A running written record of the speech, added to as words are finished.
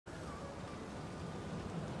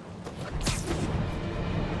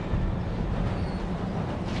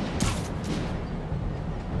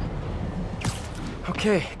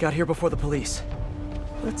Okay, got here before the police.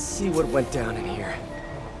 Let's see what went down in here.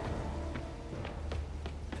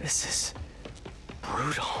 This is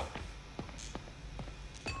brutal.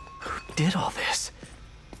 Who did all this?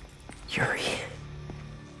 Yuri.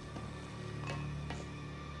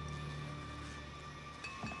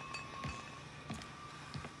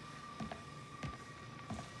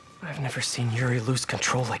 I've never seen Yuri lose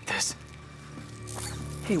control like this.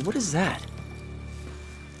 Hey, what is that?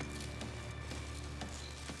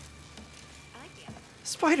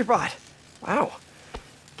 Spider-Bot! Wow.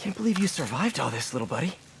 Can't believe you survived all this, little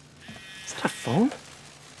buddy. Is that a phone?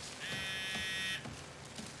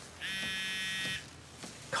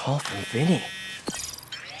 Call from Vinny.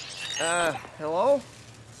 Hello?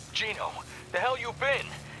 Gino, the hell you been?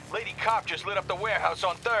 Lady Cop just lit up the warehouse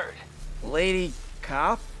on 3rd. Lady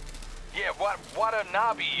Cop? Yeah,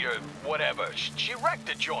 Watanabe or whatever. She wrecked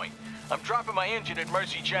the joint. I'm dropping my engine at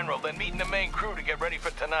Mercy General, then meeting the main crew to get ready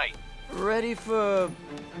for tonight. Ready for...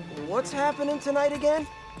 what's happening tonight again?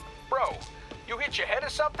 Bro, you hit your head or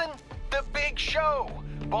something? The big show!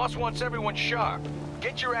 Boss wants everyone sharp.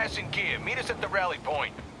 Get your ass in gear. Meet us at the rally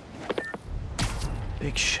point.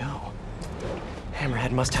 Big show.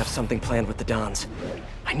 Hammerhead must have something planned with the Dons.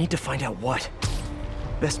 I need to find out what.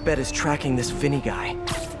 Best bet is tracking this Vinny guy.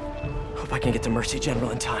 Hope I can get to Mercy General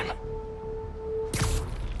in time.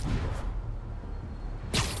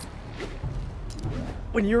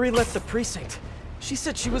 When Yuri left the precinct, she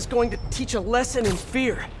said she was going to teach a lesson in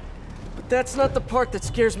fear. But that's not the part that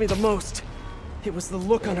scares me the most. It was the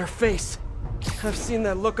look on her face. I've seen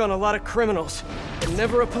that look on a lot of criminals, but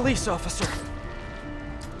never a police officer.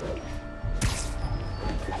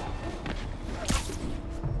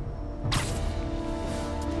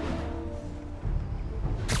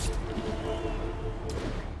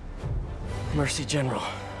 Mercy General.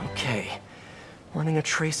 Okay. Running a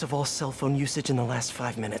trace of all cell phone usage in the last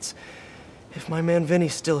 5 minutes. If my man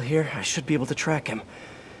Vinny's still here, I should be able to track him.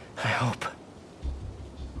 I hope.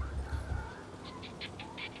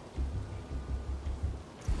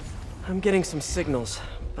 I'm getting some signals,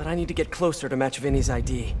 but I need to get closer to match Vinny's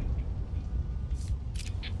ID.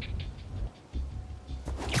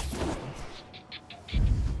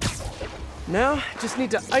 Now, just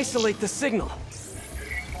need to isolate the signal.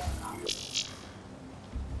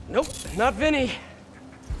 Nope, not Vinny.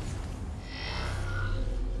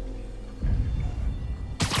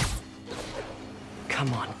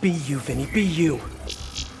 Come on, be you, Vinny, be you.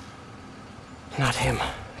 Not him.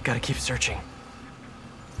 Gotta keep searching.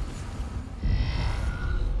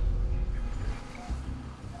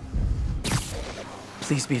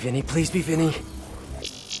 Please be Vinny, please be Vinny.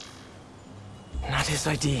 Not his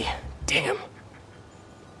ID. Damn.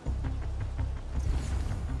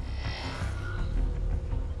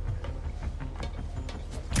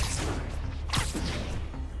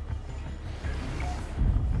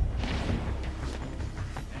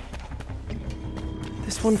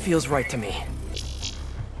 This one feels right to me.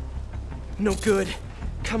 No good.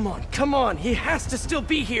 Come on, come on! He has to still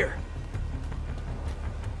be here!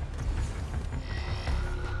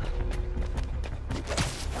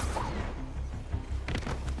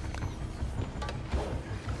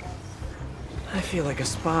 I feel like a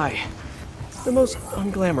spy. The most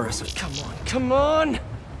unglamorous of... Come on, come on!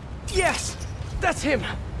 Yes! That's him!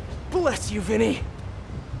 Bless you, Vinny!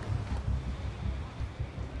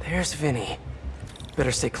 There's Vinny.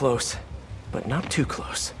 Better stay close, but not too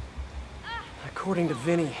close. According to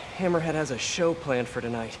Vinny, Hammerhead has a show planned for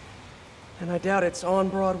tonight. And I doubt it's on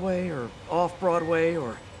Broadway, or off Broadway,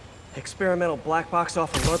 or experimental black box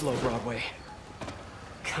off of Ludlow Broadway.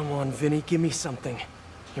 Come on, Vinny, give me something.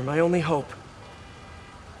 You're my only hope.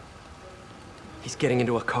 He's getting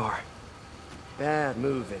into a car. Bad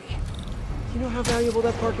move, Vinny. You know how valuable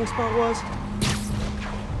that parking spot was?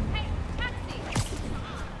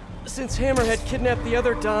 Since Hammerhead kidnapped the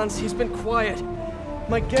other Dons, he's been quiet.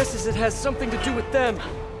 My guess is it has something to do with them.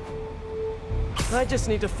 I just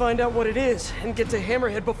need to find out what it is and get to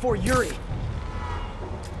Hammerhead before Yuri.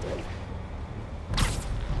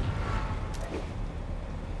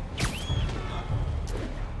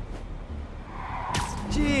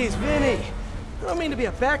 Jeez, Vinny. I don't mean to be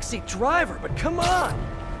a backseat driver, but come on.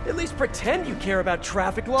 At least pretend you care about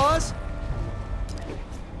traffic laws.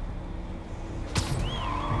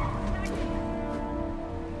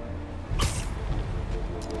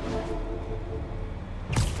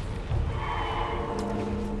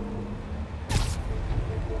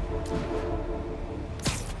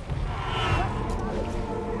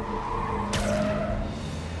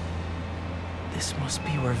 This must be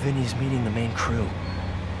where Vinny's meeting the main crew.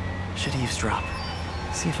 Should eavesdrop.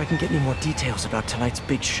 See if I can get any more details about tonight's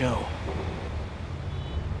big show.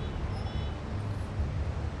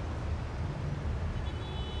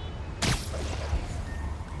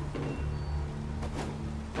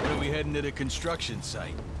 heading to the construction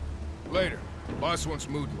site? Later. Boss wants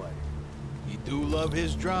mood lighting. He do love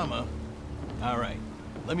his drama. All right.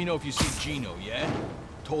 Let me know if you see Gino, yeah?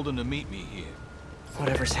 Told him to meet me here.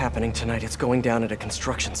 Whatever's happening tonight, it's going down at a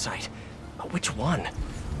construction site. But which one?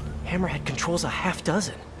 Hammerhead controls a half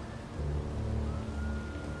dozen.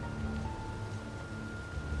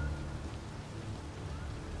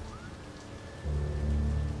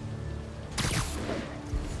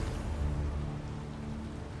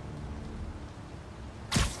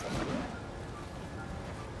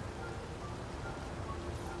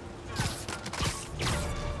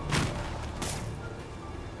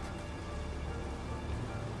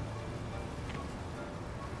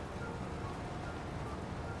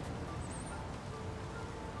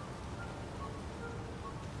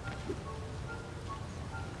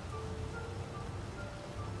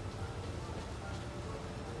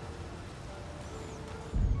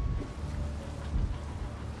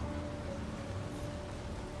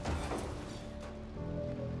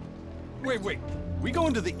 Wait. We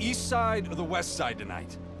going to the east side or the west side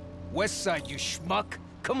tonight? West side, you schmuck.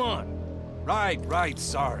 Come on. Right,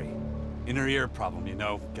 sorry. Inner ear problem, you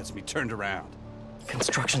know, gets me turned around.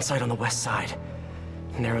 Construction site on the west side.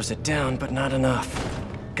 Narrows it down, but not enough.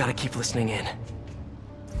 Gotta keep listening in.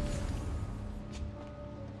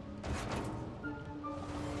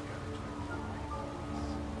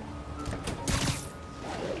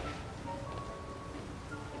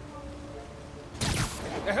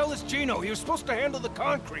 The hell is Gino? He was supposed to handle the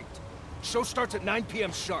concrete. Show starts at 9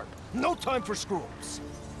 p.m. sharp. No time for screw-ups.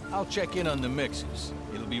 I'll check in on the mixers.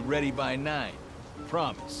 It'll be ready by 9.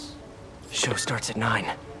 Promise. Show starts at 9.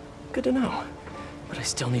 Good to know. But I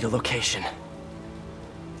still need a location.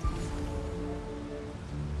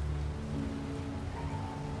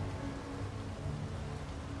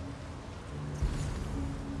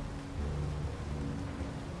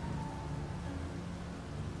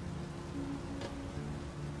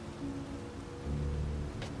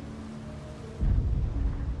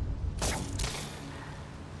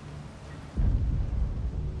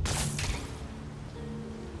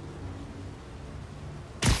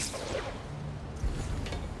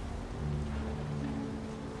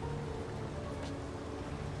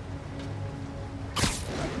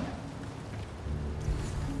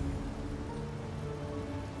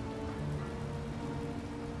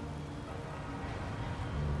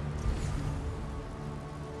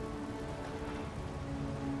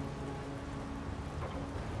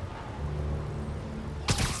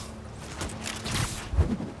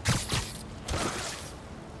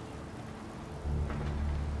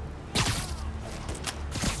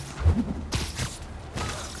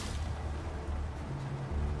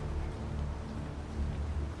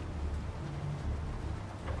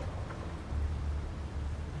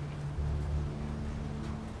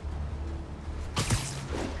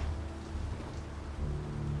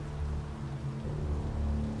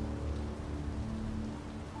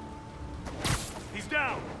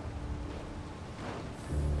 Down!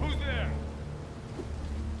 Who's there?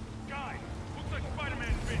 Guys, looks like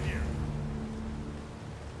Spider-Man's been here.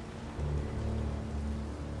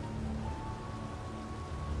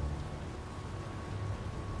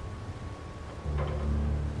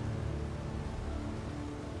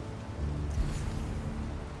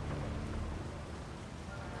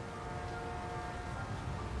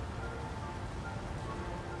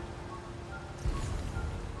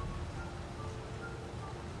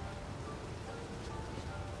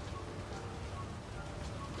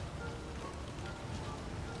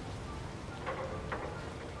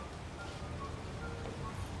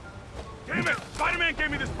 Damn it! Spider-Man gave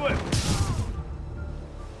me this flip!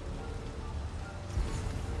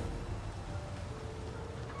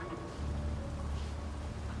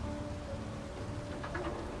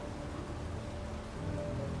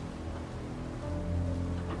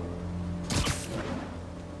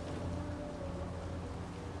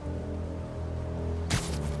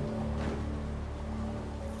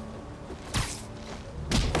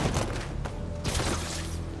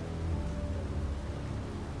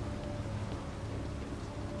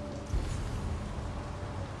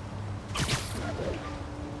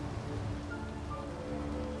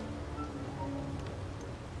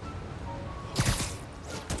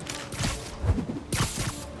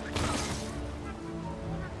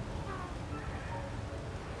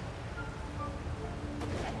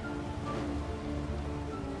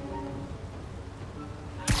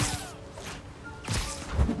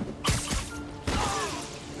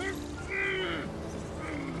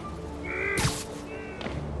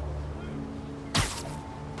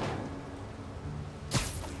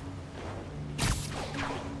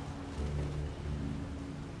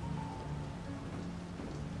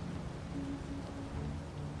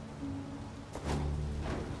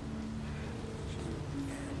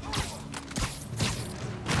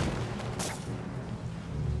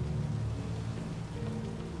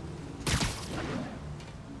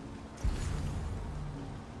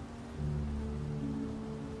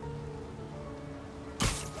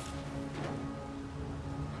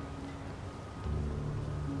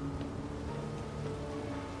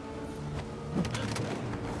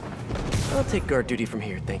 I'll take guard duty from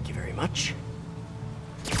here, thank you very much.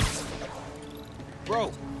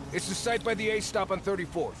 Bro, it's the site by the A stop on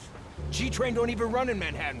 34th. G-Train don't even run in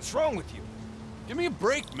Manhattan. What's wrong with you? Give me a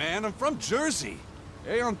break, man. I'm from Jersey.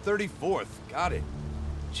 A on 34th. Got it.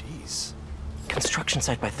 Jeez. Construction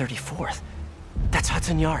site by 34th. That's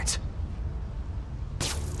Hudson Yards.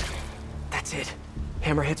 That's it.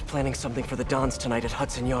 Hammerhead's planning something for the Dons tonight at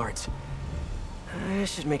Hudson Yards. I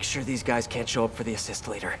should make sure these guys can't show up for the assist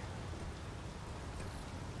later.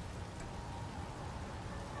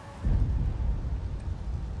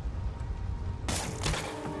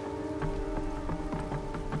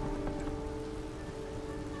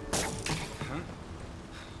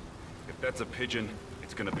 If that's a pigeon,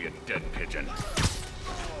 it's gonna be a dead pigeon.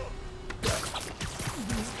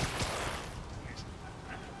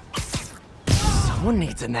 Someone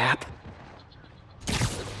needs a nap.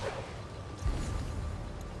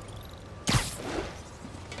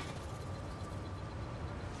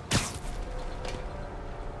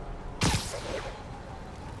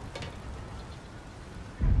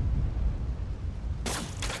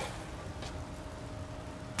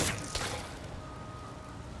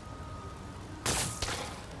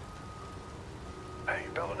 Hey,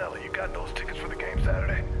 Bellinelli, you got those tickets for the game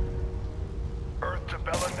Saturday? Earth to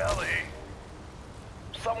Bellinelli.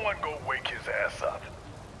 Someone go wake his ass up.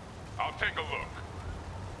 I'll take a look.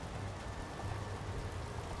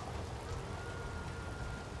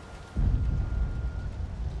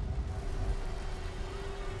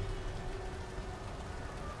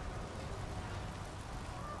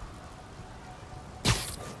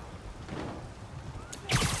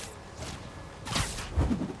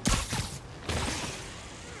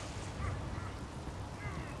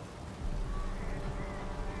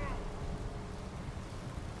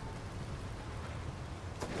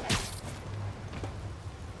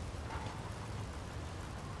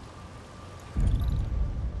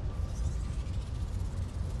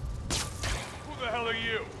 Who the hell are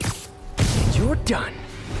you? You're done.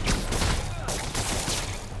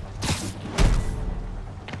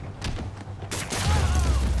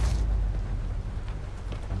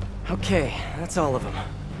 Okay, that's all of them.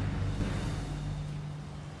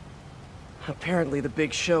 Apparently the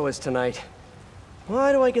big show is tonight.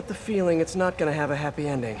 Why do I get the feeling it's not gonna have a happy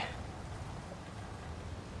ending?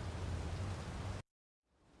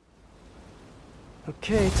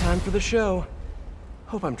 Okay, time for the show.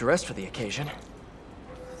 Hope I'm dressed for the occasion.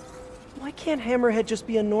 Why can't Hammerhead just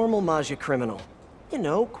be a normal Maggia criminal? You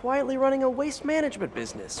know, quietly running a waste management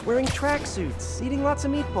business, wearing tracksuits, eating lots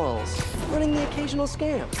of meatballs, running the occasional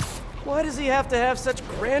scam. Why does he have to have such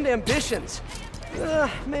grand ambitions?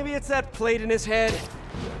 Maybe it's that plate in his head.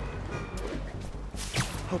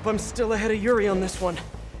 Hope I'm still ahead of Yuri on this one.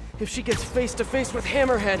 If she gets face to face with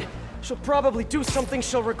Hammerhead, she'll probably do something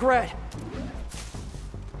she'll regret.